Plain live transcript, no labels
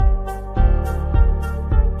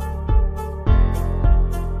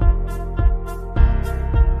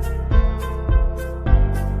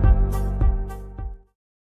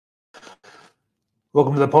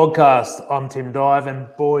Welcome to the podcast. I'm Tim Dive, and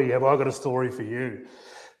boy, have I got a story for you.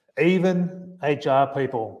 Even HR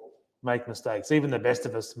people make mistakes. Even the best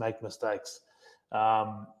of us make mistakes.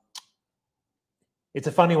 It's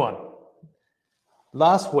a funny one.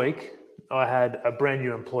 Last week, I had a brand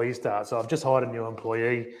new employee start. So I've just hired a new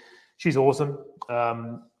employee. She's awesome.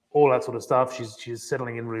 All that sort of stuff. She's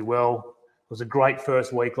settling in really well. It was a great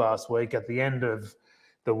first week last week. At the end of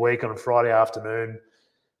the week on a Friday afternoon,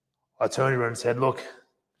 I turned to her and said, look,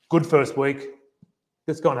 good first week.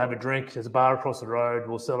 Let's go and have a drink. There's a bar across the road.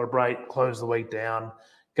 We'll celebrate, close the week down,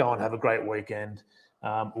 go and have a great weekend.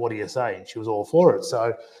 What do you say? And she was all for it.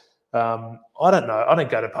 So I don't know. I don't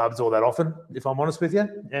go to pubs all that often, if I'm honest with you.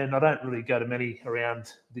 And I don't really go to many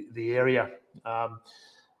around the area.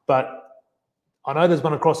 But I know there's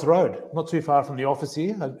one across the road, not too far from the office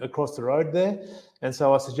here, across the road there. And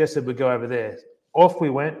so I suggested we go over there. Off we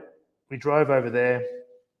went. We drove over there.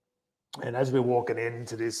 And as we're walking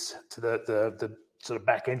into the sort of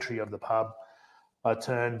back entry of the pub, I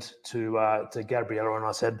turned to Gabriella and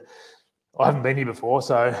I said, I haven't been here before,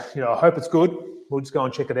 so I hope it's good. We'll just go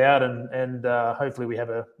and check it out, and hopefully we have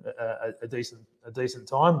a decent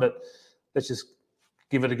time. But let's just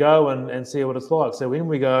give it a go and see what it's like. So in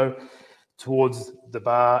we go towards the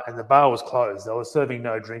bar, and the bar was closed. They were serving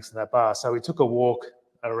no drinks in that bar. So we took a walk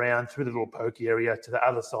around through the little pokey area to the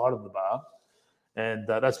other side of the bar. And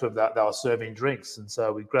that's where they were serving drinks. And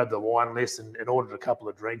so we grabbed the wine list and ordered a couple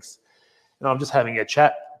of drinks. And I'm just having a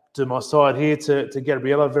chat to my side here to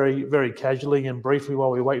Gabriella very, very casually and briefly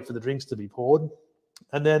while we wait for the drinks to be poured.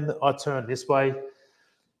 And then I turn this way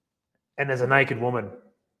and there's a naked woman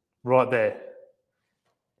right there.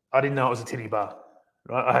 I didn't know it was a titty bar.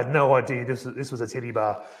 Right? I had no idea this was a titty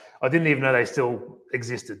bar. I didn't even know they still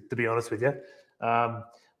existed, to be honest with you.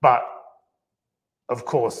 But, of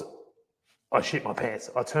course, I shit my pants.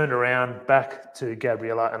 I turned around back to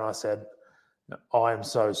Gabriella and I said, I am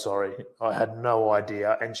so sorry. I had no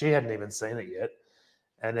idea. And she hadn't even seen it yet.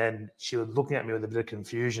 And then she was looking at me with a bit of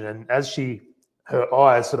confusion. And as her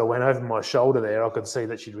eyes sort of went over my shoulder there, I could see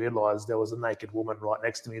that she'd realised there was a naked woman right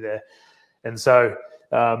next to me there. And so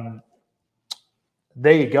there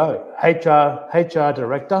you go. HR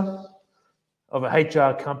director of a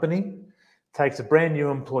HR company takes a brand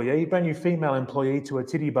new female employee to a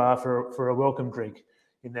titty bar for a welcome drink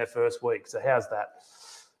in their first week. So how's that?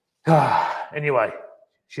 Anyway,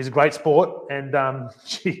 she's a great sport, and I'm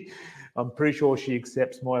pretty sure she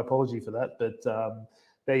accepts my apology for that. But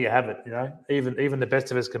there you have it. Even the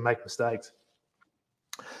best of us can make mistakes.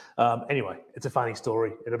 Anyway, it's a funny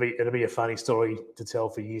story. It'll be a funny story to tell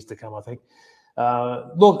for years to come, I think.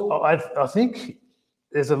 Look, I think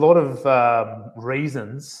there's a lot of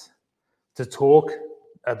reasons to talk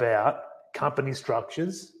about company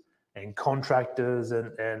structures and contractors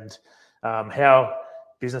and how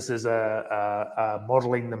businesses are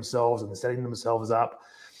modelling themselves and setting themselves up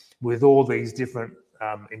with all these different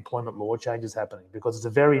employment law changes happening, because it's a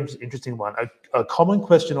very interesting one. A common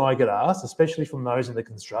question I get asked, especially from those in the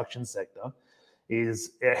construction sector,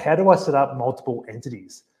 is how do I set up multiple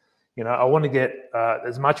entities? I want to get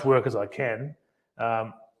as much work as I can.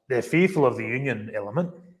 They're fearful of the union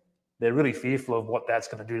element. They're really fearful of what that's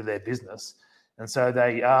going to do to their business. And so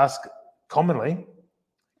they ask commonly,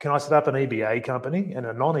 can I set up an EBA company and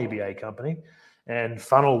a non-EBA company and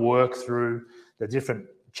funnel work through the different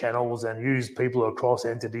channels and use people across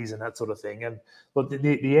entities and that sort of thing? And look,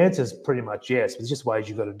 the answer is pretty much yes. There's just ways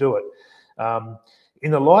you've got to do it. In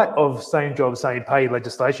the light of same job, same pay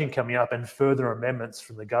legislation coming up and further amendments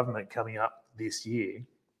from the government coming up this year,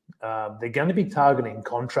 they're going to be targeting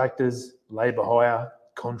contractors, labour hire,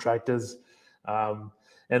 contractors,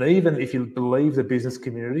 and even if you believe the business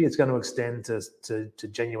community, it's going to extend to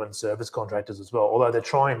genuine service contractors as well. Although they're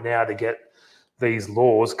trying now to get these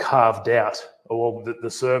laws carved out, or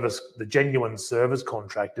the genuine service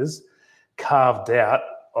contractors carved out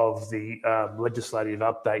of the legislative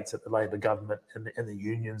updates that the Labor government and the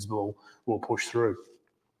unions will push through.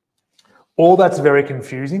 All that's very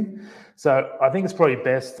confusing. So I think it's probably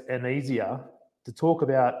best and easier to talk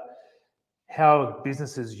about how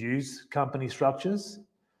businesses use company structures.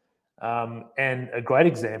 And a great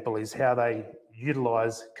example is how they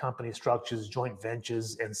utilise company structures, joint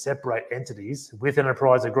ventures, and separate entities with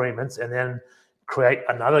enterprise agreements, and then create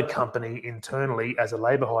another company internally as a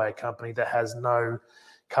labour hire company that has no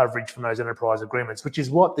coverage from those enterprise agreements, which is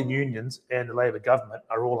what the unions and the Labor government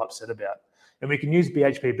are all upset about. And we can use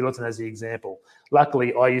BHP Billiton as the example.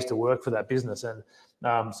 Luckily, I used to work for that business, and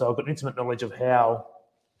so I've got intimate knowledge of how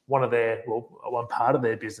one part of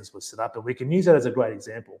their business was set up, and we can use that as a great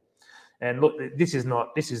example. And look, this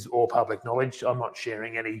is all public knowledge. I'm not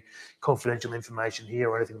sharing any confidential information here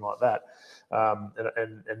or anything like that,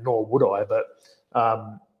 and nor would I. But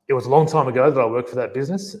it was a long time ago that I worked for that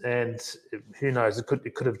business, and who knows,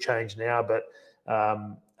 it could have changed now. But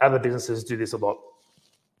other businesses do this a lot.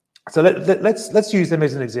 So let's use them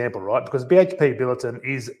as an example, right? Because BHP Billiton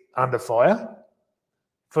is under fire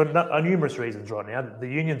for numerous reasons right now. The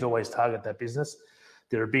unions always target that business.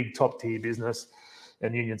 They're a big top-tier business,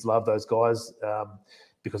 and unions love those guys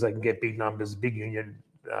because they can get big numbers, big union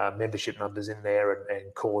membership numbers in there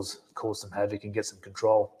and cause some havoc and get some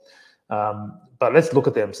control. But let's look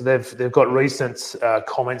at them. So they've got recent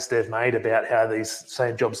comments they've made about how these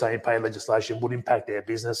same job, same pay legislation would impact their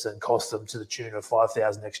business and cost them to the tune of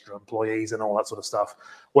 5,000 extra employees and all that sort of stuff.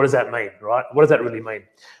 What does that mean, right? What does that really mean?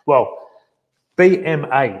 Well,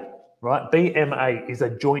 BMA, right? BMA is a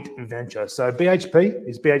joint venture. So BHP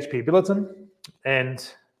is BHP Billiton,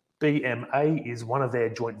 and BMA is one of their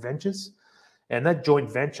joint ventures. And that joint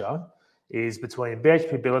venture is between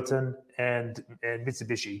BHP Billiton and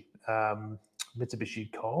Mitsubishi,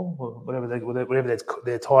 Mitsubishi Coal, or whatever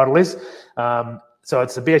their title is. So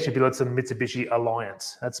it's the BHP Billiton Mitsubishi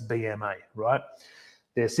Alliance. That's BMA, right?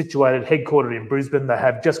 They're situated, headquartered in Brisbane. They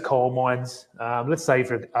have just coal mines. Let's say,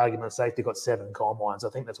 for argument's sake, they've got 7 coal mines. I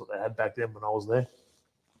think that's what they had back then when I was there.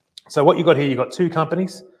 So what you've got here, you've got 2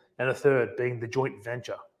 companies and a third being the joint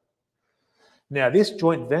venture. Now, this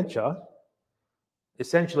joint venture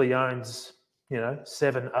essentially owns,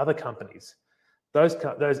 7 other companies. Those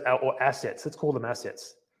or assets, let's call them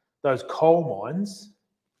assets. Those coal mines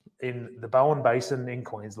in the Bowen Basin in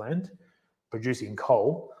Queensland producing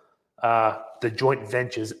coal are the joint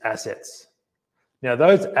venture's assets. Now,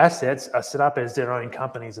 those assets are set up as their own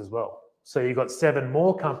companies as well. So you've got 7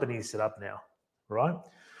 more companies set up now, right?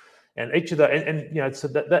 And each of the, so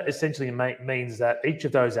that essentially means that each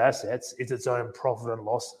of those assets is its own profit and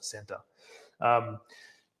loss center.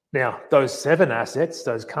 Now, those 7 assets,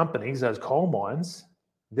 those companies, those coal mines,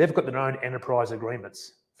 they've got their own enterprise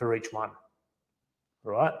agreements for each one,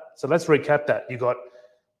 right? So let's recap that. You've got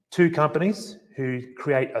 2 companies who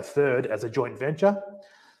create a third as a joint venture.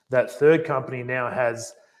 That third company now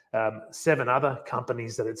has 7 other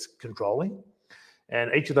companies that it's controlling.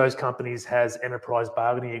 And each of those companies has enterprise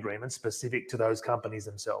bargaining agreements specific to those companies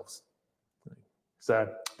themselves. So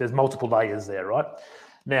there's multiple layers there, right?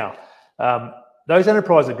 Now, those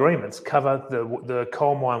enterprise agreements cover the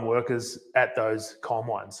coal mine workers at those coal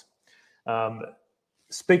mines.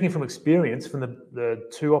 Speaking from experience from the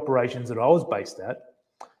 2 operations that I was based at,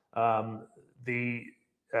 the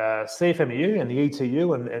CFMEU and the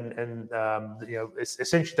ETU and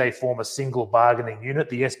essentially they form a single bargaining unit,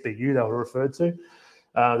 the SBU they were referred to.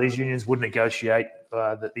 These unions would negotiate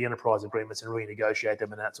the enterprise agreements and renegotiate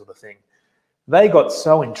them and that sort of thing. They got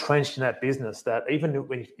so entrenched in that business that even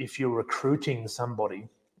if you're recruiting somebody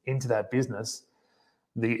into that business,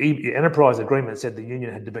 the enterprise agreement said the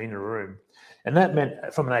union had to be in a room. And that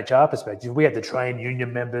meant, from an HR perspective, we had to train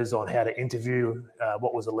union members on how to interview,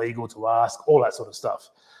 what was illegal to ask, all that sort of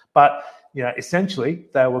stuff. But essentially,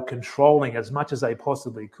 they were controlling as much as they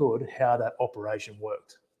possibly could how that operation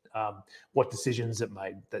worked, what decisions it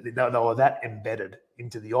made. They were that embedded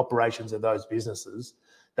into the operations of those businesses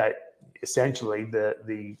that essentially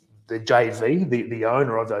the JV, the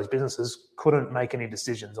owner of those businesses, couldn't make any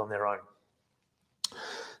decisions on their own.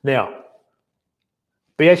 Now,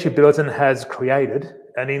 BHP Billiton has created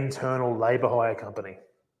an internal labour hire company.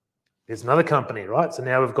 There's another company, right? So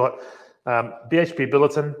now we've got BHP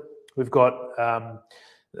Billiton, we've got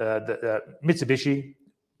the Mitsubishi,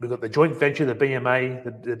 we've got the joint venture, the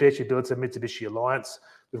BMA, the BHP Billiton Mitsubishi Alliance.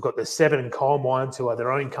 We've got the 7 coal mines who are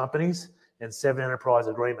their own companies and 7 enterprise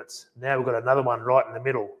agreements. Now we've got another one right in the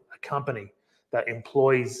middle, a company that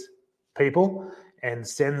employs people and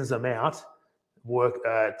sends them out work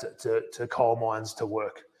to coal mines to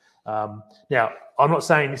work. Now, I'm not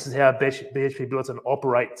saying this is how BHP Billiton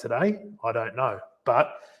operate today. I don't know,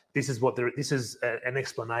 but this is an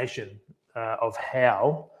explanation of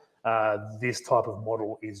how this type of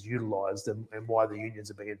model is utilised and why the unions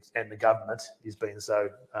are being and the government is being so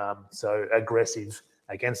aggressive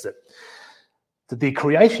against it. The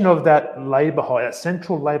creation of that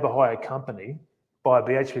central labour hire company by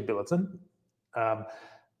BHP Billiton.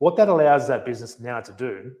 What that allows that business now to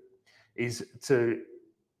do is to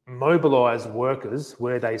mobilise workers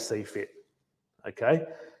where they see fit. Okay,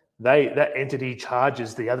 that entity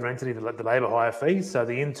charges the other entity the labour hire fees, so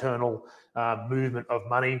the internal movement of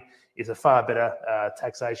money is a far better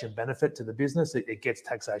taxation benefit to the business. It gets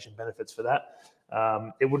taxation benefits for that. I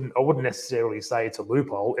wouldn't necessarily say it's a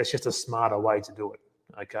loophole. It's just a smarter way to do it.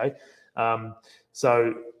 Okay,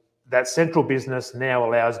 so that central business now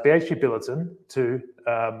allows BHP Billiton to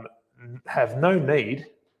have no need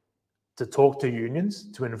to talk to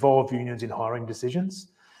unions, to involve unions in hiring decisions,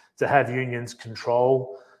 to have unions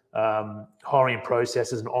control hiring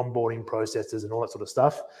processes and onboarding processes and all that sort of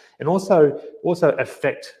stuff, and also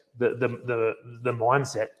affect the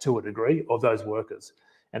mindset to a degree of those workers.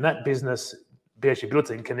 And that business, BHP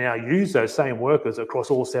Billiton, can now use those same workers across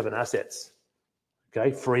all 7 assets,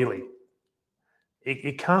 okay, freely.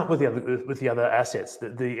 It can't with the other assets.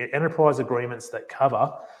 The enterprise agreements that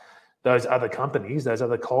cover those other companies, those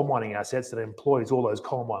other coal mining assets that employs all those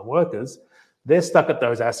coal mine workers, they're stuck at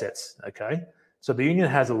those assets, okay? So the union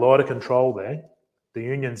has a lot of control there. The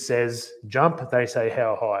union says jump, they say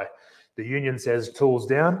how high. The union says tools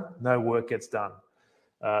down, no work gets done.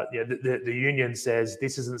 The union says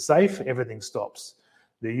this isn't safe, everything stops.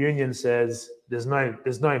 The union says there's no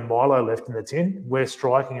Milo left in the tin. We're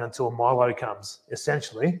striking until Milo comes.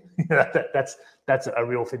 Essentially, that's a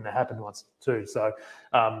real thing that happened once too. So,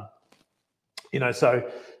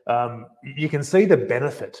 you can see the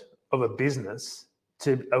benefit of a business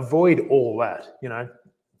to avoid all that.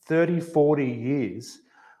 30, 40 years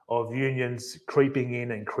of unions creeping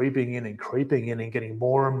in and getting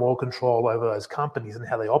more and more control over those companies and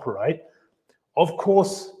how they operate. Of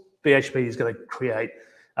course, BHP is going to create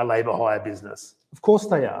a labour hire business. Of course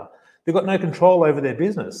they are. They've got no control over their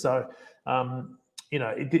business. So,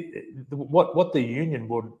 what the union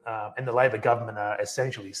would and the Labor government are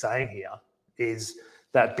essentially saying here is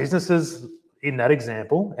that businesses in that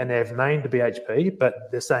example, and they've named BHP, but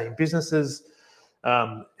they're saying businesses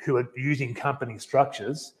who are using company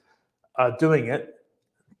structures are doing it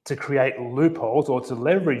to create loopholes or to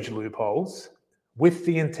leverage loopholes with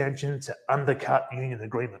the intention to undercut union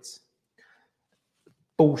agreements.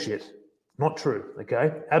 Bullshit. Not true,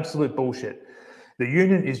 okay? Absolute bullshit. The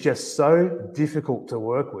union is just so difficult to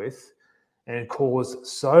work with and cause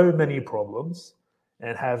so many problems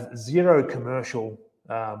and have zero commercial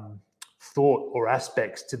thought or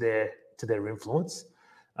aspects to their influence.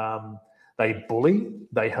 They bully,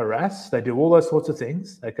 they harass, they do all those sorts of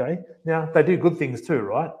things, okay? Now, they do good things too,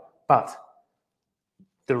 right? But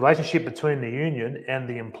the relationship between the union and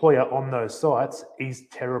the employer on those sites is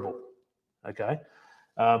terrible, okay?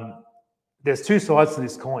 There's 2 sides to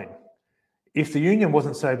this coin. If the union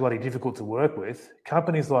wasn't so bloody difficult to work with,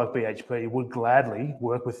 companies like BHP would gladly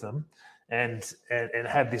work with them and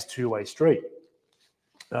have this 2-way street.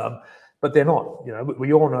 But they're not.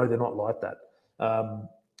 We all know they're not like that.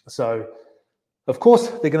 So, of course,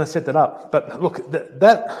 they're going to set that up. But look,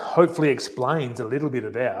 that hopefully explains a little bit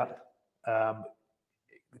about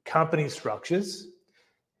company structures,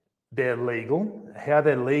 they're legal, how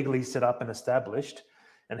they're legally set up and established,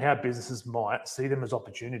 and how businesses might see them as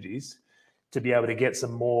opportunities to be able to get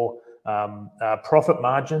some more profit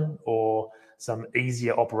margin or some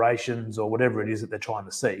easier operations or whatever it is that they're trying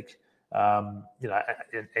to seek, and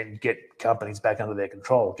get companies back under their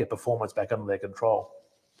control, get performance back under their control.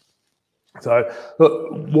 So, look,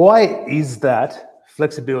 why is that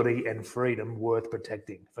flexibility and freedom worth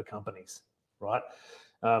protecting for companies, right?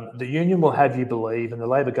 The union will have you believe, and the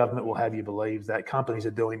Labor government will have you believe, that companies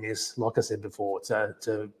are doing this, like I said before,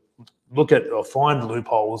 to look at or find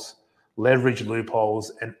loopholes, leverage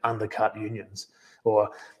loopholes, and undercut unions, or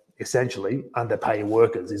essentially underpay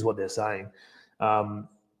workers, is what they're saying.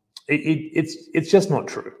 It's just not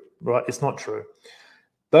true, right? It's not true.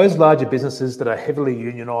 Those larger businesses that are heavily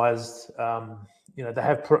unionised,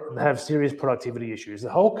 they have serious productivity issues. The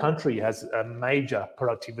whole country has a major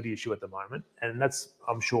productivity issue at the moment, and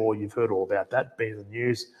I'm sure you've heard all about that, been in the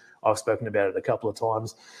news. I've spoken about it a couple of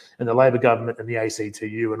times, and the Labor government and the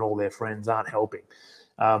ACTU and all their friends aren't helping.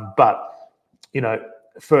 But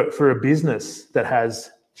for a business that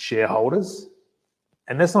has shareholders,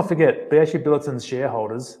 and let's not forget, BHP Billiton's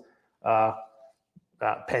shareholders are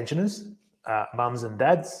pensioners, mums and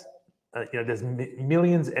dads. There's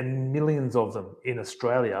millions and millions of them in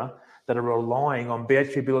Australia that are relying on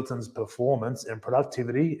BHP Billiton's performance and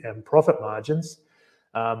productivity and profit margins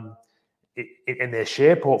in their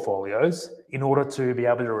share portfolios in order to be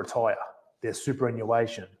able to retire, their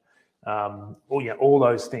superannuation, all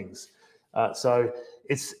those things. So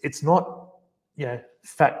it's not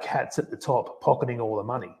fat cats at the top pocketing all the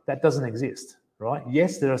money. That doesn't exist, right?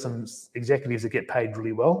 Yes, there are some executives that get paid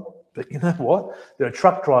really well, but you know what? There are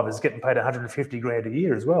truck drivers getting paid 150 grand a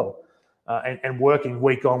year as well, and working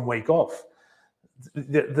week on, week off.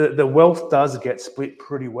 The wealth does get split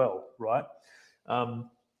pretty well, right?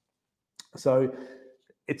 So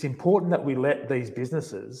it's important that we let these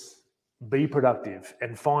businesses be productive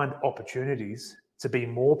and find opportunities to be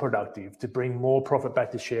more productive, to bring more profit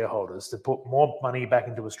back to shareholders, to put more money back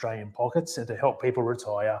into Australian pockets and to help people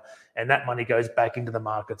retire. And that money goes back into the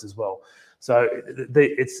markets as well. So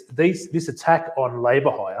this attack on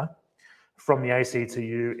labour hire from the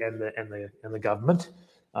ACTU and the government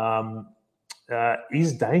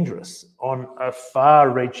is dangerous on a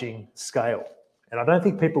far-reaching scale. And I don't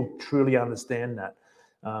think people truly understand that.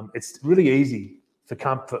 It's really easy for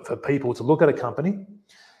people to look at a company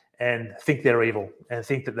and think they're evil and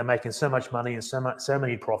think that they're making so much money and so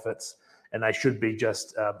many profits, and they should be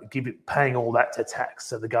just paying all that to tax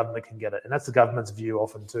so the government can get it. And that's the government's view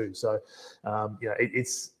often too. So,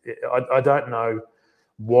 I don't know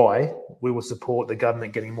why we will support the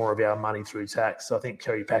government getting more of our money through tax. I think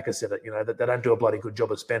Kerry Packer said it, that they don't do a bloody good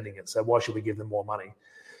job of spending it. So why should we give them more money?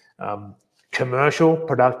 Commercial,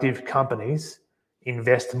 productive companies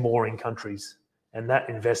invest more in countries, and that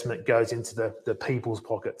investment goes into the people's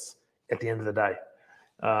pockets at the end of the day.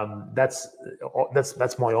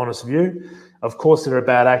 That's my honest view. Of course, there are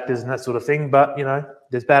bad actors and that sort of thing, but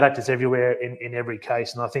there's bad actors everywhere in every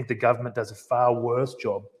case, and I think the government does a far worse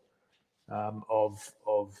job of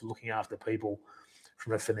looking after people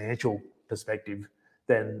from a financial perspective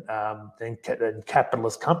than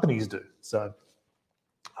capitalist companies do. So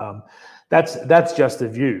that's just a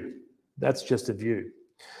view. That's just a view.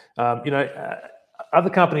 Other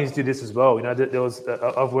companies do this as well.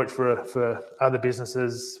 I've worked for other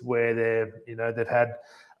businesses where they've had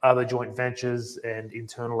other joint ventures and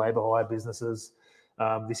internal labour hire businesses.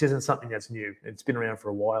 This isn't something that's new. It's been around for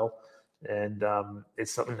a while, and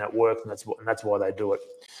it's something that works, and that's why they do it.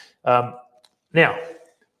 Now,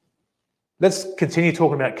 let's continue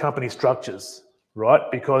talking about company structures, right?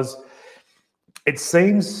 Because it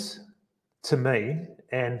seems to me,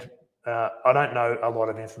 and I don't know a lot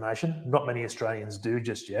of information, not many Australians do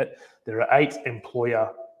just yet. There are 8 employer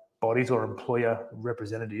bodies or employer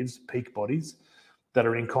representatives, peak bodies, that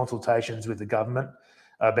are in consultations with the government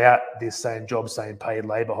about this same job, same pay,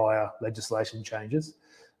 labour hire legislation changes,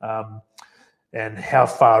 and how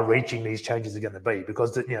far-reaching these changes are going to be.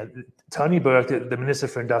 Because Tony Burke, the Minister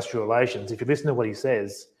for Industrial Relations, if you listen to what he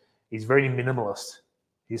says, he's very minimalist.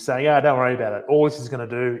 He's saying, don't worry about it. All this is going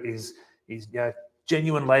to do is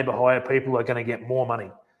genuine labour hire people are going to get more money.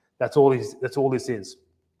 That's all this is.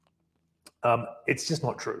 It's just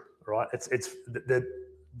not true, right? It's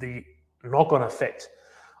the knock-on effect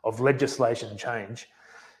of legislation change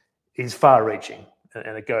is far-reaching,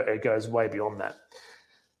 and it goes way beyond that.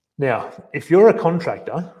 Now, if you're a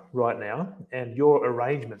contractor right now and your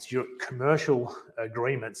arrangements, your commercial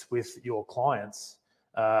agreements with your clients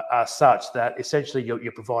are such that essentially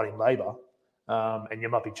you're providing labour, and you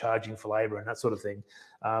might be charging for labour and that sort of thing,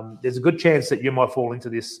 there's a good chance that you might fall into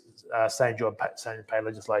this same job, same pay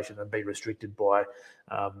legislation and be restricted by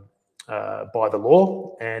the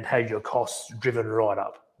law and have your costs driven right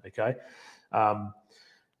up. Okay,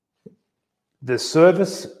 the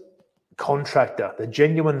service contractor, the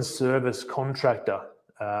genuine service contractor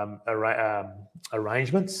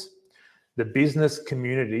arrangements, the business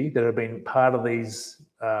community that have been part of these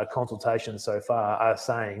consultations so far are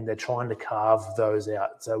saying they're trying to carve those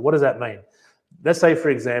out. So what does that mean? Let's say, for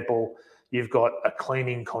example, you've got a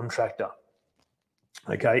cleaning contractor,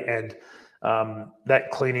 okay, and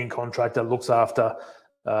that cleaning contractor looks after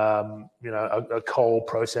a coal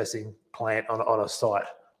processing plant on a site,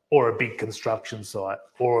 or a big construction site,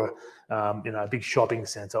 or a big shopping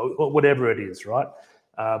centre, or whatever it is, right?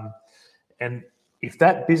 And if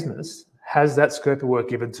that business has that scope of work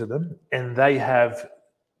given to them, and they have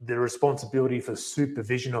the responsibility for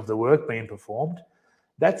supervision of the work being performed,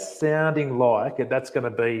 that's sounding like that's going to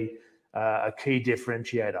be a key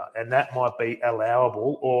differentiator, and that might be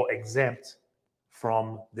allowable or exempt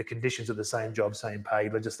from the conditions of the same job, same pay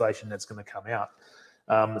legislation that's going to come out.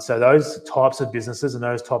 So those types of businesses and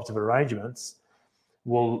those types of arrangements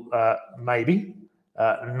will maybe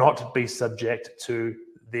not be subject to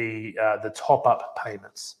the top-up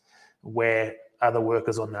payments, where other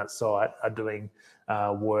workers on that site are doing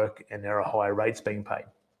work and there are higher rates being paid.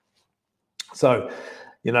 So,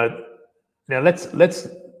 now let's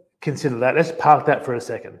consider that. Let's park that for a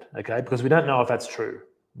second, okay? Because we don't know if that's true.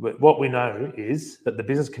 But what we know is that the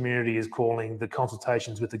business community is calling the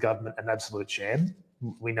consultations with the government an absolute sham.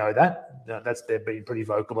 We know that. They've been pretty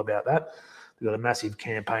vocal about that. They've got a massive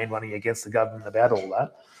campaign running against the government about all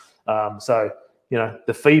that. So,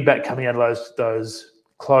 the feedback coming out of those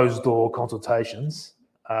closed door consultations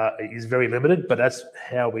is very limited, but that's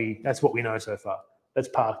what we know so far. Let's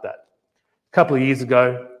park that. A couple of years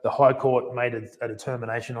ago, the High Court made a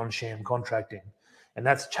determination on sham contracting, and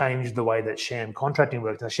that's changed the way that sham contracting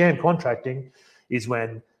works. Now, sham contracting is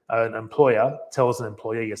when an employer tells an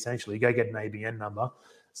employee essentially, go get an ABN number.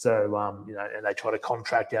 So, and they try to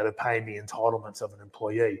contract out of paying the entitlements of an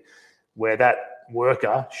employee, where that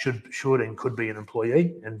worker should and could be an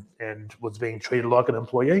employee and was being treated like an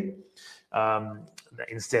employee.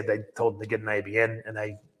 Instead, they told them to get an ABN and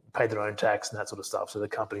they pay their own tax and that sort of stuff. So the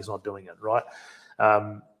company's not doing it, right?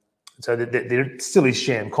 So there still is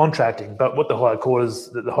sham contracting, but what the higher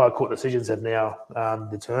court decisions have now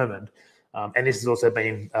determined, and this has also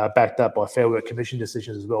been backed up by Fair Work Commission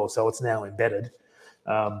decisions as well, so it's now embedded,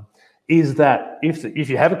 is that if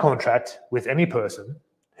you have a contract with any person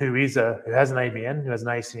who has an ABN, who has an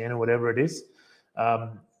ACN or whatever it is,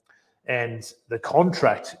 and the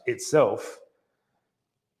contract itself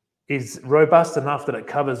is robust enough that it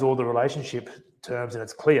covers all the relationship terms and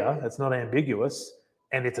it's clear, it's not ambiguous,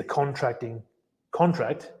 and it's a contract,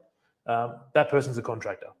 that person's a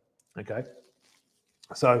contractor, okay?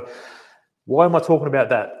 So why am I talking about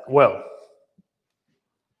that? Well,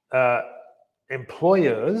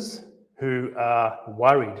 employers who are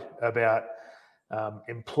worried about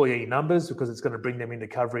employee numbers because it's going to bring them into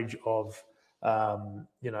coverage of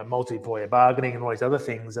multi-employer bargaining and all these other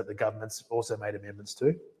things that the government's also made amendments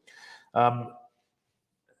to.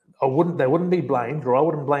 They wouldn't be blamed, or I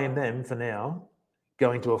wouldn't blame them for now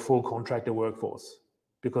going to a full contractor workforce,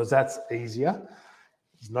 because that's easier.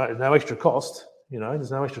 There's no extra cost.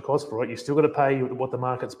 There's no extra cost for it. You still got to pay what the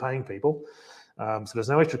market's paying people. So there's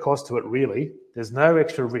no extra cost to it, really. There's no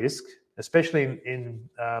extra risk, especially in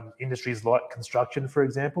industries like construction, for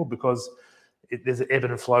example, because there's an ebb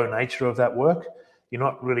and flow nature of that work. You're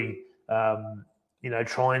not really,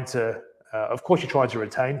 trying to. Of course, you're trying to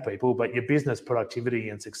retain people, but your business productivity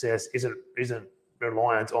and success isn't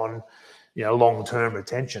reliant on, long-term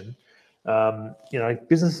retention.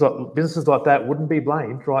 Businesses like that wouldn't be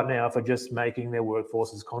blamed right now for just making their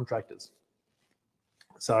workforces contractors.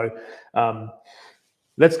 So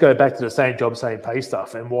let's go back to the same job, same pay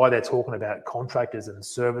stuff, and why they're talking about contractors and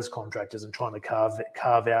service contractors and trying to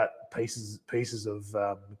carve out pieces of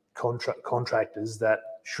contractors that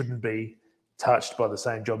shouldn't be touched by the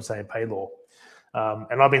same job, same pay law.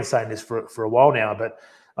 And I've been saying this for a while now, but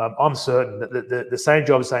I'm certain that the same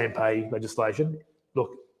job, same pay legislation,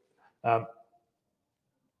 look,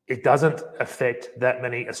 it doesn't affect that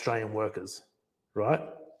many Australian workers, right?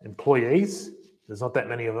 Employees, there's not that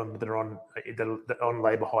many of them that are on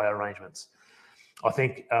labour hire arrangements. I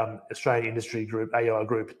think Australian Industry Group, AI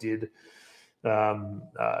Group, did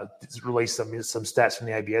release some stats from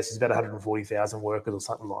the ABS. It's about 140,000 workers or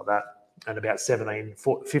something like that, and about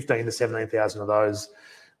 15 to 17,000 of those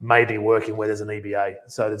may be working where there's an EBA.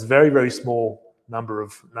 So there's a very, very small number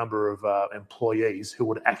of employees who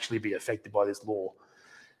would actually be affected by this law.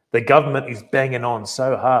 The government is banging on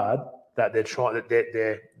so hard that they're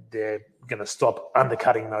going to stop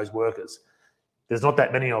undercutting those workers. There's not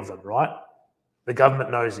that many of them, right? The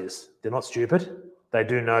government knows this. They're not stupid. They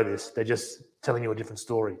do know this. They're just telling you a different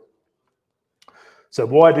story. So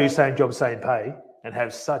why do same job, same pay and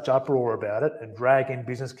have such uproar about it and drag in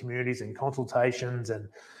business communities and consultations and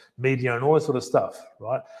media and all this sort of stuff,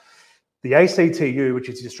 right? The ACTU, which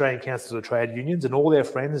is the Australian Council of Trade Unions, and all their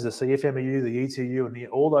friends, the CFMEU, the ETU, and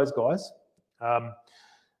all those guys,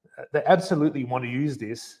 they absolutely want to use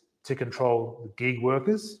this to control the gig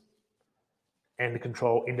workers and to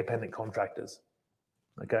control independent contractors,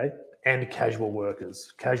 okay, and casual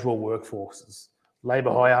workers, casual workforces,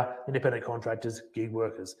 labour hire, independent contractors, gig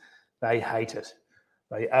workers. They hate it.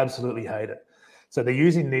 They absolutely hate it. So they're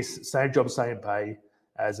using this same job, same pay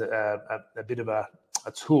as a bit of a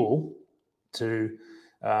tool to,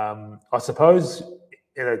 I suppose,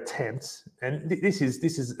 an attempt, and this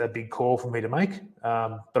is a big call for me to make,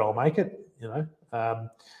 but I'll make it,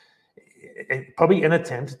 probably an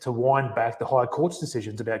attempt to wind back the High Court's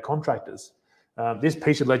decisions about contractors. This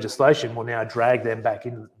piece of legislation will now drag them back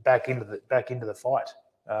into the fight.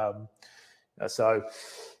 So,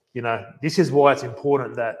 this is why it's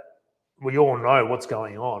important that we all know what's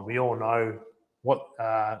going on. We all know what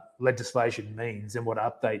legislation means and what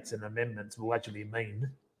updates and amendments will actually mean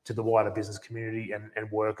to the wider business community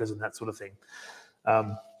and workers and that sort of thing.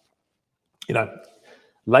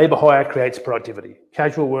 Labour hire creates productivity.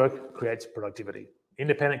 Casual work creates productivity.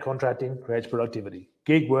 Independent contracting creates productivity.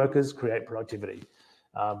 Gig workers create productivity.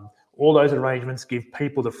 All those arrangements give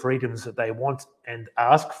people the freedoms that they want and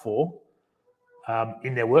ask for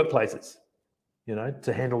in their workplaces,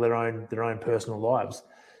 to handle their own personal lives.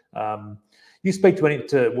 You speak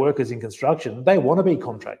to workers in construction; they want to be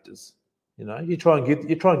contractors. You try and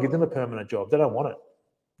give them a permanent job. They don't want it.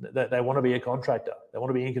 They want to be a contractor. They want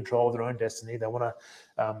to be in control of their own destiny. They want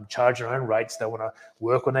to charge their own rates. They want to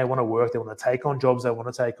work when they want to work. They want to take on jobs they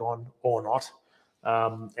want to take on or not.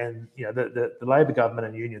 And the Labor government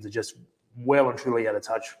and unions are just well and truly out of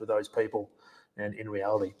touch with those people, and in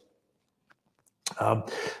reality.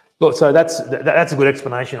 Look, so that's a good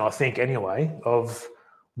explanation, I think, anyway, of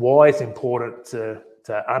why it's important to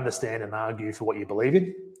understand and argue for what you believe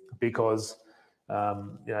in, because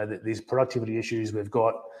these productivity issues we've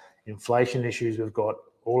got, inflation issues we've got,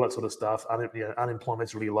 all that sort of stuff.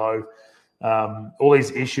 Unemployment's really low. All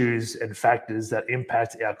these issues and factors that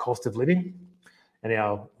impact our cost of living and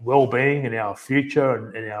our well-being and our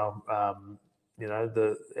future and our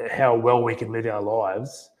how well we can live our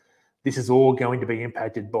lives. This is all going to be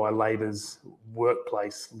impacted by Labor's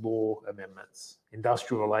workplace law amendments.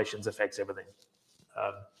 Industrial relations affects everything.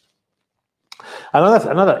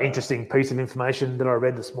 Another interesting piece of information that I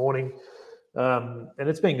read this morning, and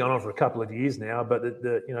it's been going on for a couple of years now, but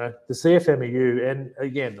the CFMEU, and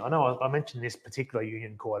again, I know I mentioned this particular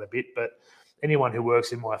union quite a bit, but anyone who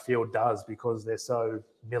works in my field does, because they're so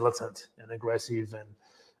militant and aggressive,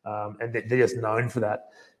 and they're just known for that.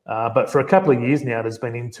 But for a couple of years now, there's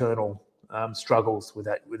been internal struggles with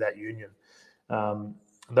that union.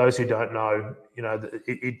 Those who don't know,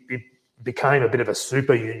 it became a bit of a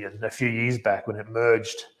super union a few years back when it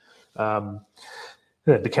merged.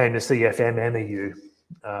 It became the CFMMEU.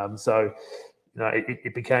 So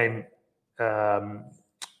it became a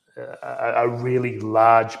really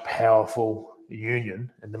large, powerful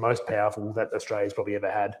union, and the most powerful that Australia's probably ever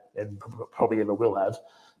had and probably ever will have.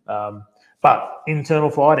 But internal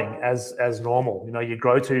fighting as normal. You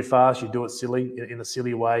grow too fast, you do it silly in a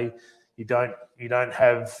silly way. You don't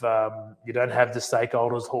have the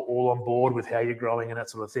stakeholders all on board with how you're growing and that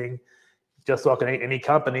sort of thing. Just like any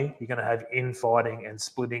company, you're going to have infighting and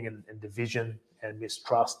splitting and division and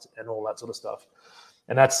mistrust and all that sort of stuff.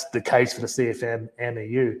 And that's the case for the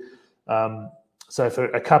CFMEU. So for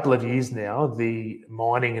a couple of years now, the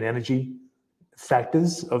mining and energy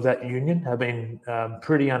factors of that union have been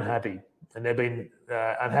pretty unhappy. And they've been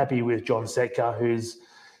unhappy with John Setka, who's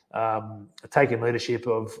taken leadership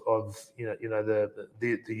of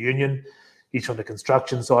the union. He's from the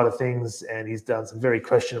construction side of things, and he's done some very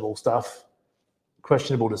questionable stuff,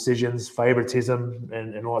 questionable decisions, favoritism,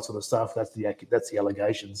 and all that sort of stuff. That's the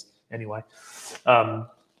allegations, anyway. And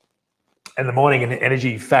the mining and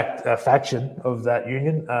energy faction of that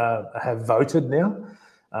union have voted now.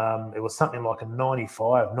 It was something like a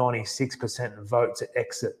 96% vote to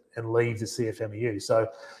exit and leave the CFMEU. So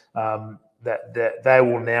that they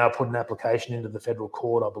will now put an application into the federal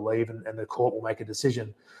court, I believe, and the court will make a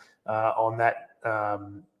decision on that,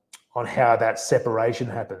 on how that separation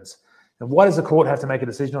happens. And why does the court have to make a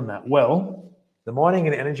decision on that? Well, the mining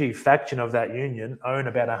and energy faction of that union own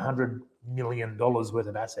about $100 million worth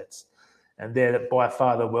of assets, and they're by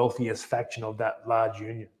far the wealthiest faction of that large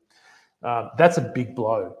union. That's a big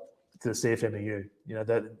blow to the CFMEU.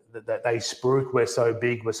 That they spruik, we're so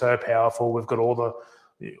big, we're so powerful, we've got all the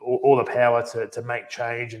power to make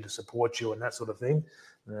change and to support you and that sort of thing.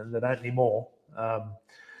 And they don't anymore.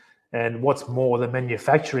 And what's more, the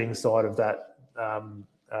manufacturing side of that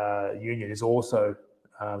union is also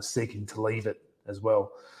seeking to leave it as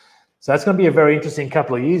well. So that's going to be a very interesting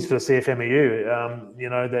couple of years for the CFMEU.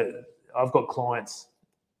 That I've got clients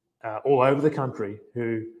all over the country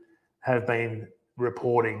who have been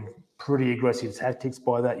reporting pretty aggressive tactics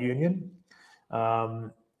by that union.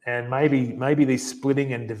 And maybe the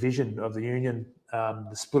splitting and division of the union,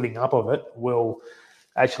 the splitting up of it, will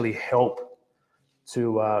actually help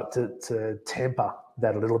to temper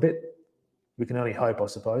that a little bit. We can only hope, I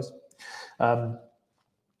suppose.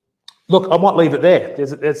 Look, I might leave it there.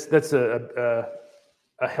 That's a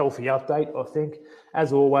healthy update, I think.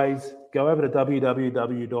 As always, go over to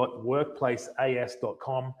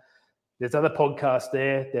www.workplaceas.com. There's other podcasts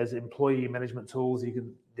there. There's employee management tools you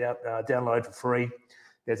can download for free.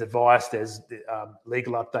 There's advice. There's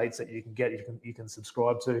legal updates that you can get. You can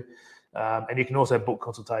subscribe to, and you can also book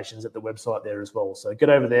consultations at the website there as well. So get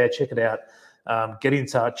over there, check it out. Get in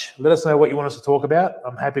touch. Let us know what you want us to talk about.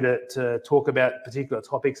 I'm happy to talk about particular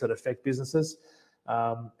topics that affect businesses.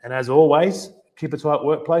 And as always, keep a tight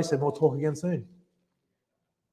workplace, and we'll talk again soon.